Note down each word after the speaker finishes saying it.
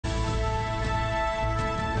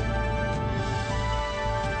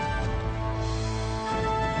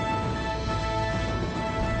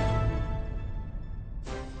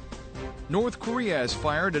North Korea has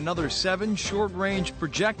fired another 7 short-range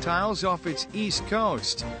projectiles off its east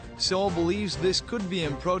coast. Seoul believes this could be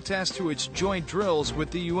in protest to its joint drills with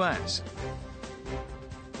the U.S.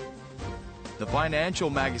 The financial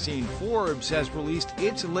magazine Forbes has released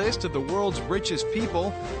its list of the world's richest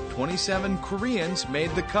people. 27 Koreans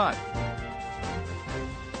made the cut.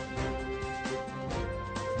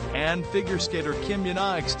 And figure skater Kim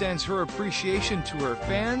Yuna extends her appreciation to her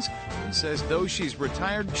fans and says though she's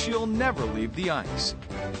retired, she'll never leave the ice.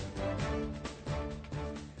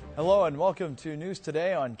 Hello and welcome to News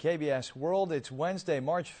Today on KBS World. It's Wednesday,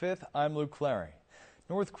 March 5th. I'm Luke Clary.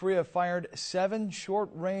 North Korea fired 7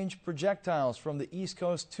 short-range projectiles from the East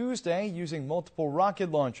Coast Tuesday using multiple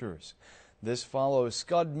rocket launchers. This follows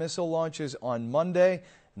Scud missile launches on Monday,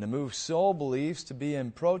 and the move Seoul believes to be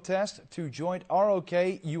in protest to joint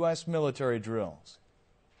ROK-U.S. military drills.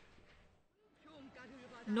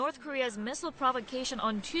 North Korea's missile provocation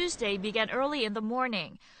on Tuesday began early in the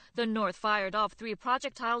morning. The North fired off 3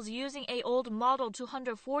 projectiles using an old model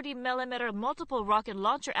 240mm multiple rocket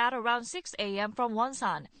launcher at around 6 a.m. from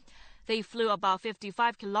Wonsan. They flew about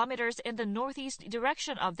 55 kilometers in the northeast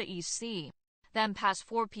direction of the East Sea. Then past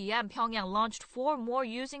 4 p.m., Pyongyang launched 4 more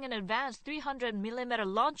using an advanced 300mm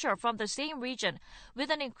launcher from the same region with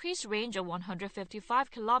an increased range of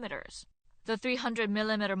 155 kilometers. The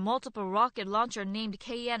 300mm multiple rocket launcher named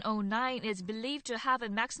KN-09 is believed to have a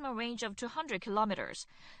maximum range of 200 kilometers.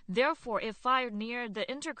 Therefore, if fired near the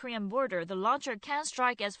inter-Korean border, the launcher can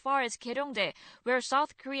strike as far as Gyeryongdae, where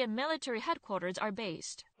South Korean military headquarters are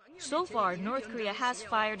based. So far, North Korea has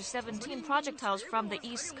fired 17 projectiles from the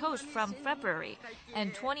East Coast from February,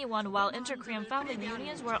 and 21 while inter-Korean family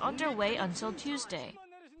reunions were underway until Tuesday.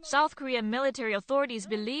 South Korean military authorities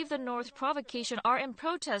believe the North provocation are in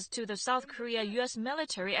protest to the South Korea-U.S.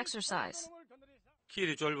 military exercise.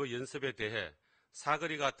 키리졸브 연습에 대해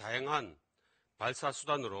사거리가 다양한 발사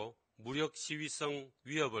수단으로 무력 시위성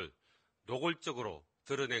위협을 노골적으로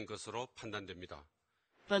드러낸 것으로 판단됩니다.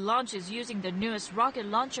 The launches using the newest rocket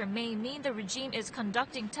launcher may mean the regime is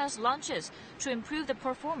conducting test launches to improve the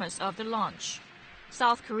performance of the launch.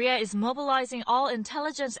 South Korea is mobilizing all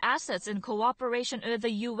intelligence assets in cooperation with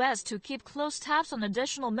the U.S. to keep close tabs on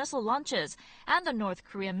additional missile launches and the North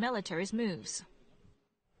Korean military's moves.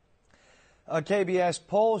 A KBS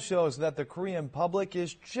poll shows that the Korean public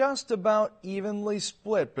is just about evenly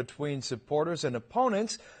split between supporters and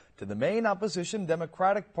opponents to the main opposition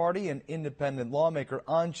Democratic Party and independent lawmaker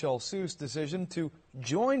Ahn Cheol-soo's decision to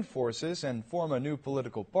join forces and form a new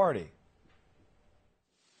political party.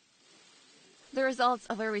 The results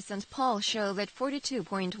of a recent poll show that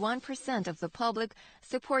 42.1% of the public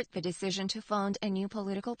support the decision to found a new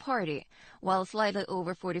political party, while slightly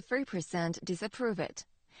over 43% disapprove it.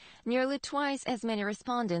 Nearly twice as many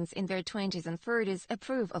respondents in their 20s and 30s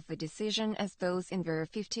approve of the decision as those in their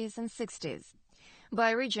 50s and 60s.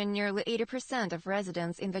 By region, nearly 80% of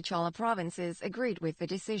residents in the Cholla provinces agreed with the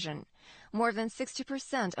decision. More than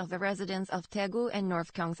 60% of the residents of Daegu and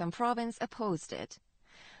North Gyeongsang province opposed it.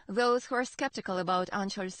 Those who are skeptical about Ahn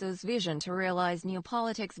Cheol-soo's vision to realize new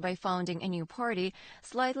politics by founding a new party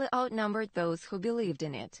slightly outnumbered those who believed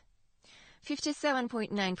in it.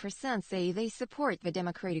 57.9% say they support the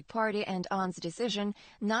Democratic Party and Ahn's decision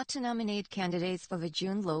not to nominate candidates for the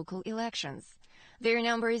June local elections. Their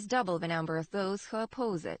number is double the number of those who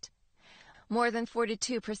oppose it. More than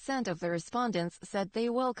 42% of the respondents said they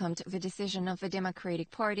welcomed the decision of the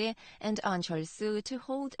Democratic Party and Ahn Cheol-soo to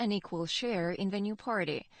hold an equal share in the new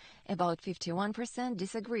party. About 51%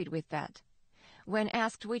 disagreed with that. When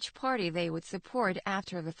asked which party they would support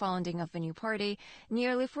after the founding of the new party,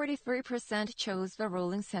 nearly 43% chose the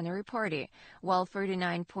ruling Saenuri Party, while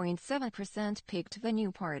 39.7% picked the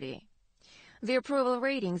new party. The approval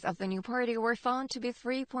ratings of the new party were found to be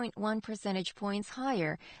 3.1 percentage points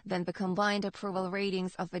higher than the combined approval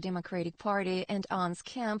ratings of the Democratic Party and Ahn's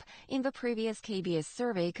camp in the previous KBS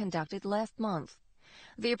survey conducted last month.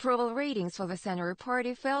 The approval ratings for the Saenuri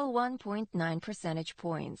Party fell 1.9 percentage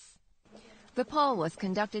points. The poll was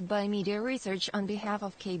conducted by Media Research on behalf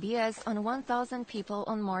of KBS on 1,000 people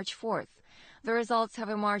on March 4th. The results have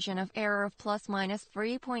a margin of error of plus minus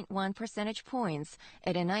 3.1 percentage points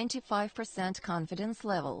at a 95% confidence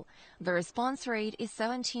level. The response rate is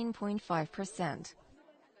 17.5%.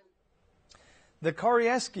 The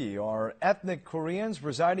Karyeski are ethnic Koreans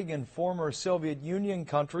residing in former Soviet Union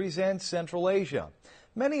countries and Central Asia.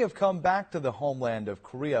 Many have come back to the homeland of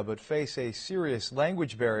Korea but face a serious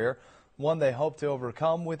language barrier, one they hope to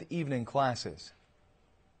overcome with evening classes.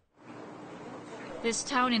 This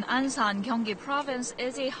town in Ansan, Gyeonggi province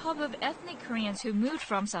is a hub of ethnic Koreans who moved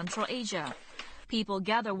from Central Asia. People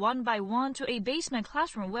gather one by one to a basement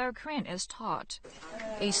classroom where Korean is taught.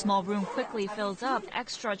 A small room quickly fills up.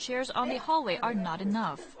 Extra chairs on the hallway are not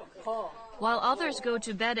enough. While others go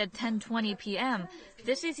to bed at 10:20 p.m.,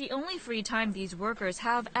 this is the only free time these workers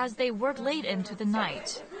have as they work late into the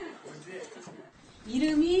night.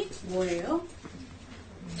 이름이 뭐예요?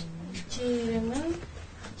 제 이름은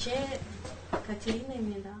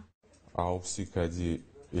카테리나입니다. 9시까지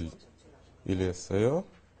일했어요.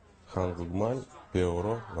 한국말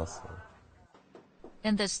배우러 왔어요.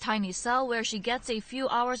 In this tiny cell where she gets a few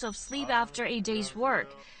hours of sleep after a day's work,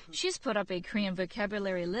 she's put up a Korean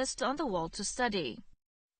vocabulary list on the wall to study.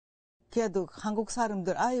 걔도 한국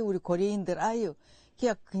사람들 아유 우리 코리아인들 아유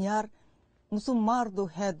걔 그냥 무슨 말도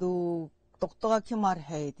해도 똑똑하게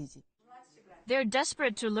말해야 되지. They're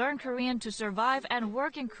desperate to learn Korean to survive and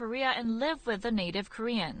work in Korea and live with the native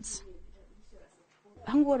Koreans.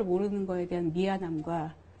 한국어를 모르는 거에 대한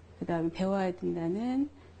미안함과 그다음에 배워야 된다는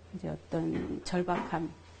이제 어떤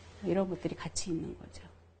절박함 이런 것들이 같이 있는 거죠.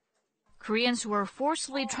 Koreans who were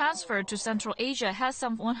forcibly transferred to Central Asia has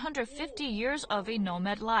some 150 years of a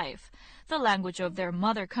nomad life. The language of their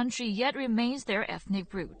mother country yet remains their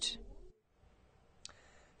ethnic root.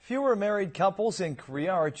 Fewer married couples in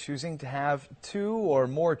Korea are choosing to have 2 or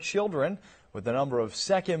more children, with the number of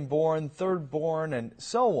second-born, third-born, and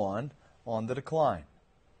so on the decline.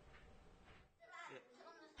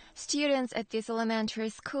 Students at this elementary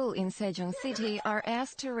school in Sejong City are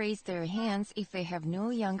asked to raise their hands if they have no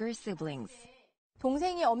younger siblings.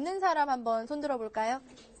 동생이 없는 사람 한번 손들어 볼까요?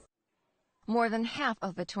 More than half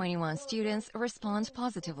of the 21 students respond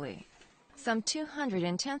positively. Some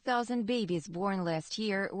 210,000 babies born last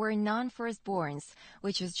year were non-firstborns,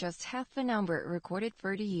 which is just half the number recorded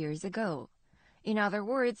 30 years ago. In other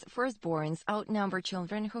words, firstborns outnumber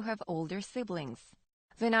children who have older siblings.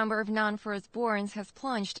 The number of non-firstborns has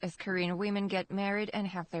plunged as Korean women get married and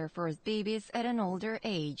have their first babies at an older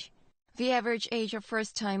age. The average age of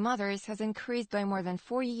first-time mothers has increased by more than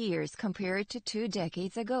 4 years compared to 2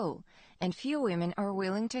 decades ago, and few women are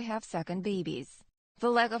willing to have second babies.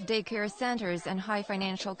 The lack of daycare centers and high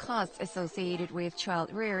financial costs associated with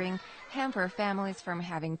child rearing hamper families from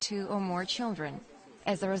having 2 or more children.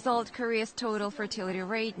 As a result, Korea's total fertility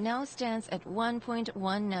rate now stands at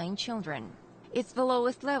 1.19 children. It's the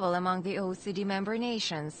lowest level among the OECD member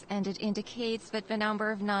nations, and it indicates that the number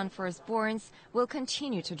of non-firstborns will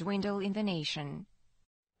continue to dwindle in the nation.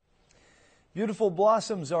 Beautiful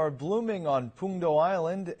blossoms are blooming on Pungdo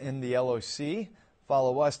Island in the LOC.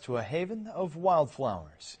 Follow us to a haven of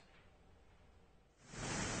wildflowers.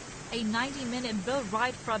 A 90-minute boat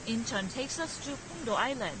ride from Incheon takes us to Pungdo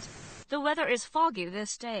Island. The weather is foggy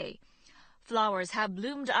this day. Flowers have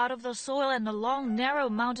bloomed out of the soil and the long, narrow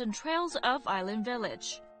mountain trails of Island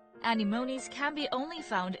Village. Anemones can be only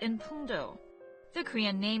found in Pungdo. The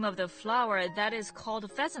Korean name of the flower that is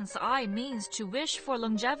called pheasant's eye means to wish for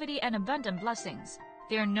longevity and abundant blessings.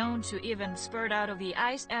 They are known to even spurt out of the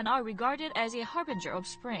ice and are regarded as a harbinger of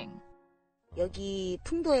spring. 여기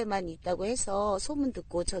풍도에만 있다고 해서 소문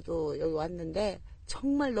듣고 저도 여기 왔는데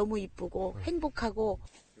정말 너무 이쁘고 행복하고.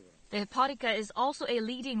 The hepatica is also a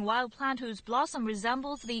leading wild plant whose blossom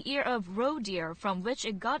resembles the ear of roe deer, from which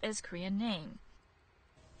it got its Korean name.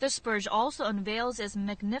 The spurge also unveils its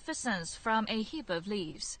magnificence from a heap of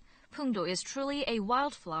leaves. Pungdo is truly a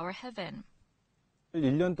wildflower heaven.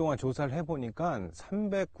 1년 동안 조사를 해보니까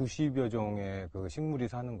 390여 종의 그 식물이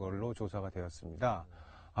사는 걸로 조사가 되었습니다.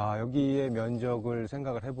 여기의 면적을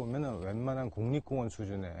생각을 해보면 웬만한 국립공원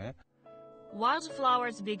수준의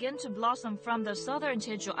Wildflowers begin to blossom from the southern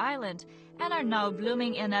Jeju Island and are now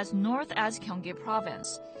blooming in as north as Gyeongdae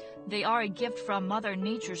province. They are a gift from Mother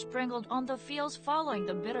Nature sprinkled on the fields following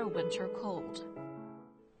the bitter winter cold.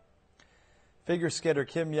 Figure skater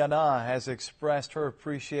Kim Yana has expressed her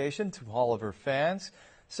appreciation to all of her fans,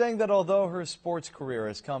 saying that although her sports career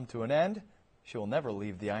has come to an end, she will never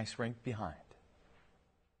leave the ice rink behind.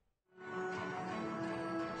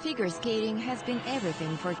 Figure skating has been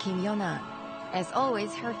everything for Kim Yana. As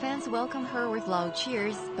always, her fans welcome her with loud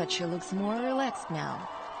cheers, but she looks more relaxed now.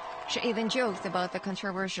 She even jokes about the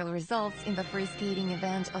controversial results in the free skating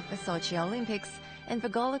event of the Sochi Olympics and the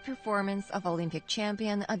gala performance of Olympic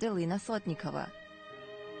champion Adelina Sotnikova.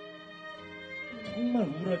 정말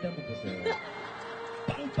우울할 때 한번 봤어요.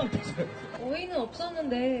 빵빵 터져요. 어이는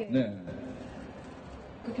없었는데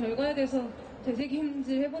그 결과에 대해서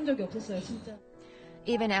되새김질 해본 적이 없었어요, 진짜.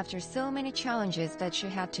 Even after so many challenges that she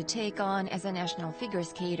had to take on as a national figure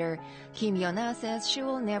skater, Kim Yana says she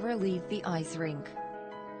will never leave the ice rink.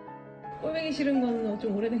 꼴보기 싫은 거는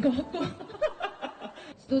좀 오래된 것 같고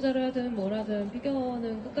지도자를 하든 뭘 하든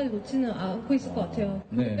피겨는 끝까지 놓지는 않고 있을 것 같아요.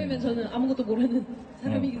 왜냐면 저는 아무것도 모르는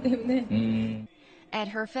사람이기 때문에. At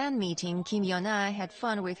her fan meeting, Kim Yeon-ah had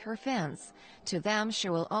fun with her fans. To them, she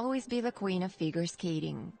will always be the queen of figure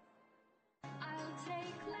skating.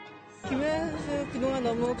 김연 선수 그동안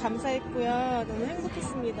너무 감사했고요. 너무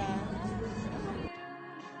행복했습니다.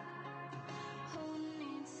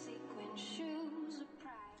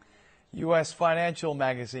 U.S. financial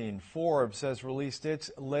magazine Forbes has released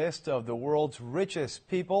its list of the world's richest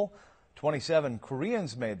people. 27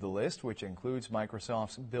 Koreans made the list, which includes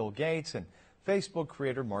Microsoft's Bill Gates and Facebook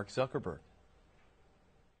creator Mark Zuckerberg.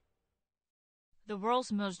 The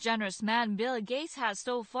world's most generous man, Bill Gates, has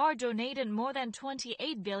so far donated more than $28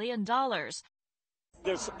 billion.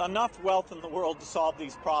 There's enough wealth in the world to solve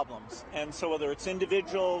these problems. And so whether it's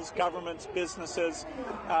individuals, governments, businesses,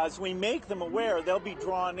 as we make them aware, they'll be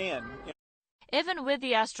drawn in. Even with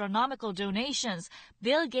the astronomical donations,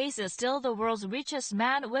 Bill Gates is still the world's richest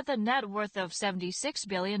man with a net worth of $76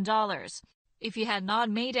 billion. If he had not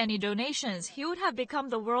made any donations, he would have become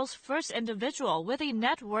the world's first individual with a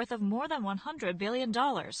net worth of more than $100 billion.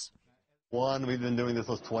 We've been doing this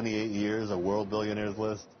those 28 years, a world billionaires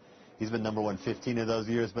list. He's been number 115 of those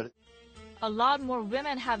years, but a lot more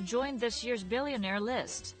women have joined this year's billionaire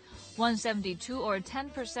list. 172 or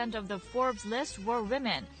 10% of the Forbes list were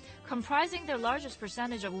women, comprising the largest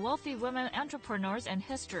percentage of wealthy women entrepreneurs in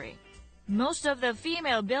history. Most of the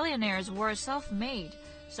female billionaires were self-made,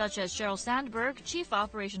 such as Sheryl Sandberg, Chief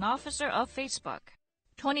Operation Officer of Facebook.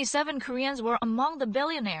 27 Koreans were among the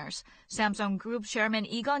billionaires. Samsung Group Chairman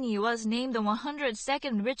Lee Gun-hee was named the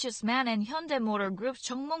 102nd richest man, and Hyundai Motor Group's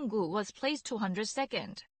Chung Mong-gu was placed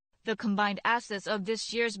 202nd. The combined assets of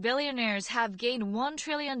this year's billionaires have gained $1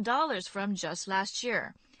 trillion from just last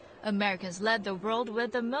year. Americans led the world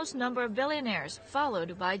with the most number of billionaires,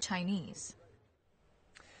 followed by Chinese.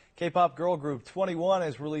 K-pop girl group 21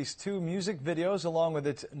 has released 2 music videos along with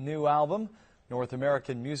its new album. North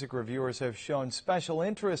American music reviewers have shown special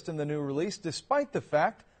interest in the new release despite the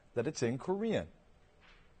fact that it's in Korean.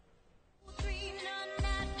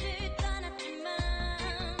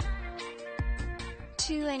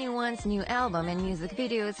 2NE1's new album and music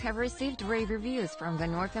videos have received rave reviews from the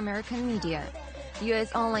North American media.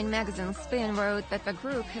 U.S. online magazine Spin wrote that the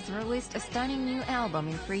group has released a stunning new album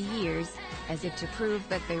in 3 years, as if to prove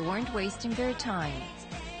that they weren't wasting their time.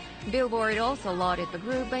 Billboard also lauded the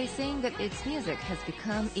group by saying that its music has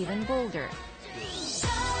become even bolder.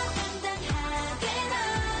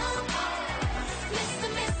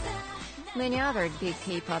 Many other big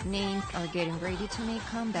K-pop names are getting ready to make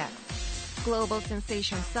comebacks. Global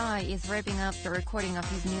sensation Psy is wrapping up the recording of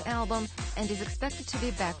his new album and is expected to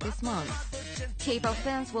be back this month. K-pop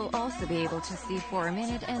fans will also be able to see 4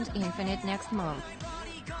 Minute and Infinite next month.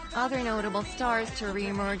 Other notable stars to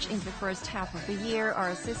re-emerge in the first half of the year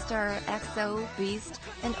are Sister, EXO, Beast,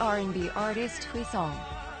 and R&B artist Huisong.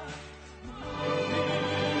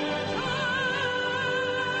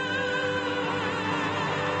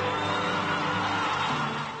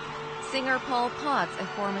 Singer Paul Potts, a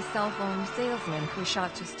former cell phone salesman who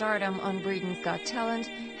shot to stardom on Britain's Got Talent,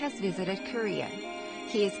 has visited Korea.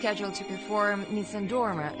 He is scheduled to perform Nissan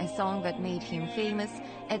Dorma, a song that made him famous,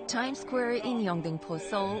 at Times Square in Gyeryongdae,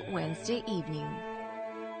 Seoul, Wednesday evening.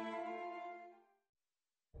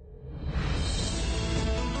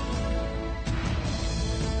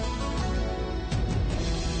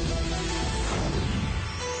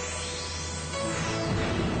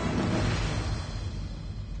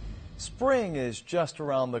 Spring is just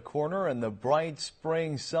around the corner, and the bright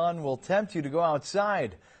spring sun will tempt you to go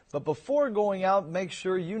outside. But before going out, make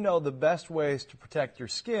sure you know the best ways to protect your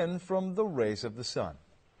skin from the rays of the sun.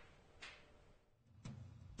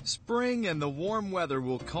 Spring and the warm weather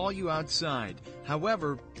will call you outside.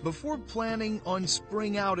 However, before planning on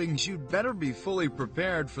spring outings, you'd better be fully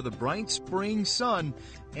prepared for the bright spring sun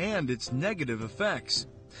and its negative effects.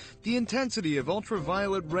 The intensity of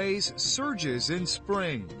ultraviolet rays surges in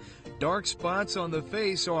spring. Dark spots on the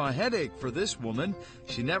face are a headache for this woman.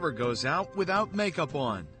 She never goes out without makeup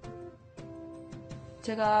on.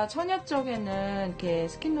 제가 처녀 쪽에는 이렇게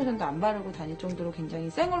스킨 로션도 안 바르고 다닐 정도로 굉장히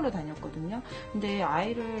생얼로 다녔거든요. 근데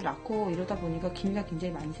아이를 낳고 이러다 보니까 기미가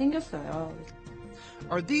굉장히 많이 생겼어요.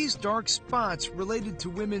 Are these dark spots related to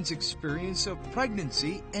women's experience of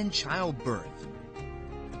pregnancy and childbirth?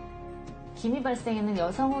 기미 발생에는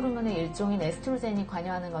여성 호르몬의 일종인 에스트로겐이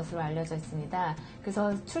관여하는 것으로 알려져 있습니다.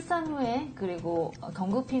 그래서 출산 후에 그리고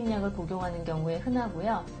경구피임약을 복용하는 경우에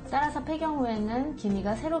흔하고요. 쌀아사 폐경 후에는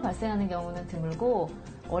기미가 새로 발생하는 경우는 드물고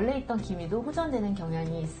원래 있던 기미도 호전되는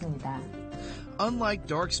경향이 있습니다. unlike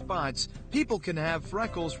dark spots, people can have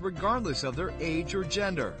freckles regardless of their age or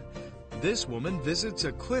gender. This woman visits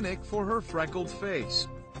a clinic for her freckled face.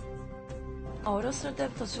 어렸을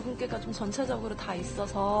때부터 주근깨가 좀 전체적으로 다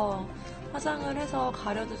있어서 화장을 해서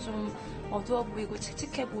가려도 좀 어두워 보이고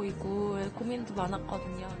칙칙해 보이고 고민도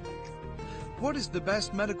많았거든요. What is the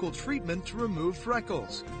best medical treatment to remove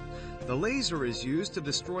freckles? The laser is used to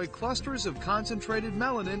destroy clusters of concentrated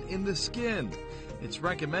melanin in the skin. It's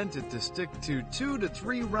recommended to stick to 2 to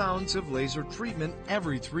 3 rounds of laser treatment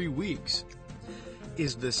every 3 weeks.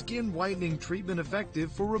 Is the skin whitening treatment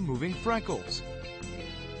effective for removing freckles?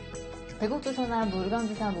 배국주사나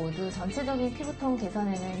물광주사 모두 전체적인 피부톤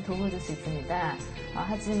개선에는 도움을 줄 수 있습니다.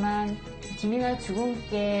 하지만 기미나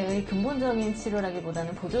주근깨의 근본적인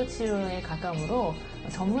치료라기보다는 보조 치료에 가까우므로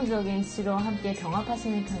전문적인 치료와 함께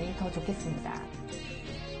병합하시는 편이 더 좋겠습니다.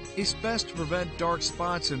 It's best to prevent dark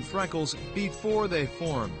spots and freckles before they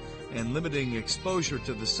form, and limiting exposure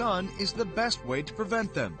to the sun is the best way to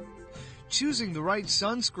prevent them. Choosing the right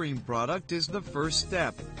sunscreen product is the first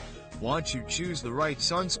step. Once you choose the right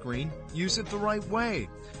sunscreen, use it the right way.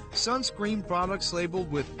 Sunscreen products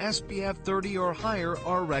labeled with SPF 30 or higher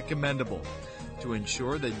are recommendable. To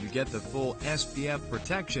ensure that you get the full SPF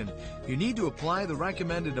protection, you need to apply the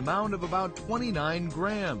recommended amount of about 29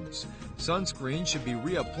 grams. Sunscreen should be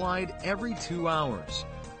reapplied every 2 hours.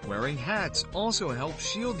 Wearing hats also helps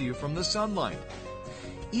shield you from the sunlight.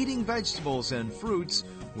 Eating vegetables and fruits,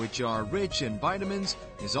 which are rich in vitamins,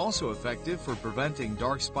 is also effective for preventing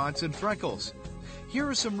dark spots and freckles. Here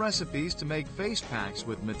are some recipes to make face packs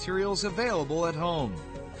with materials available at home.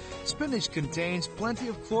 Spinach contains plenty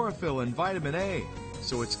of chlorophyll and vitamin A,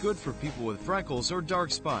 so it's good for people with freckles or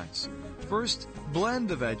dark spots. First, blend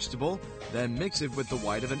the vegetable, then mix it with the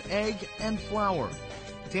white of an egg and flour.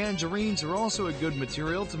 Tangerines are also a good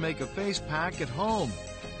material to make a face pack at home.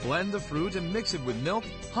 Blend the fruit and mix it with milk,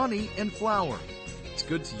 honey, and flour. It's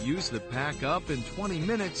good to use the pack up in 20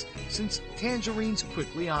 minutes since tangerines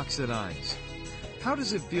quickly oxidize. How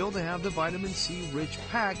does it feel to have the vitamin C rich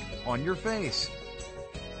pack on your face?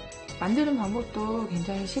 만드는 방법도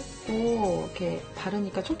굉장히 쉽고 이렇게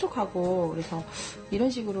바르니까 촉촉하고 그래서 이런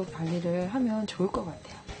식으로 관리를 하면 좋을 것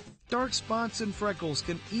같아요. Dark spots and freckles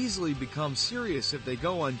can easily become serious if they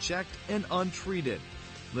go unchecked and untreated.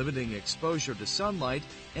 Limiting exposure to sunlight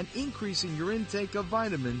and increasing your intake of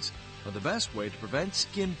vitamins are the best way to prevent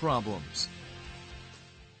skin problems.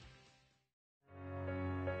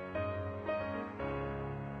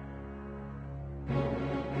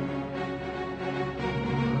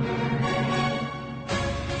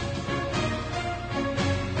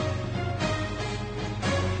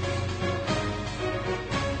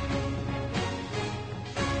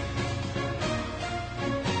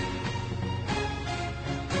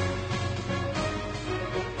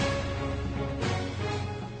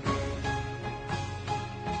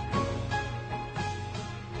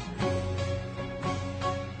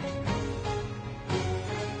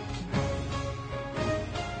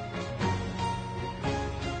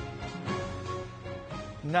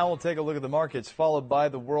 Now we'll take a look at the markets, followed by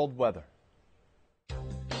the world weather.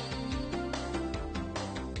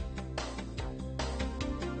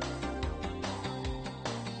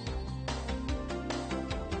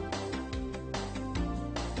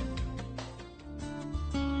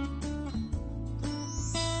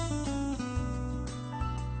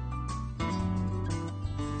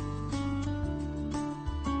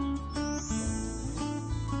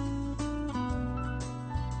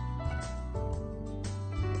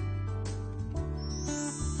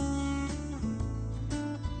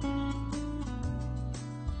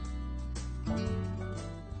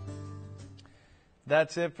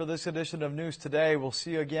 That's it for this edition of News Today. We'll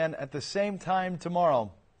see you again at the same time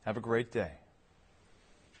tomorrow. Have a great day.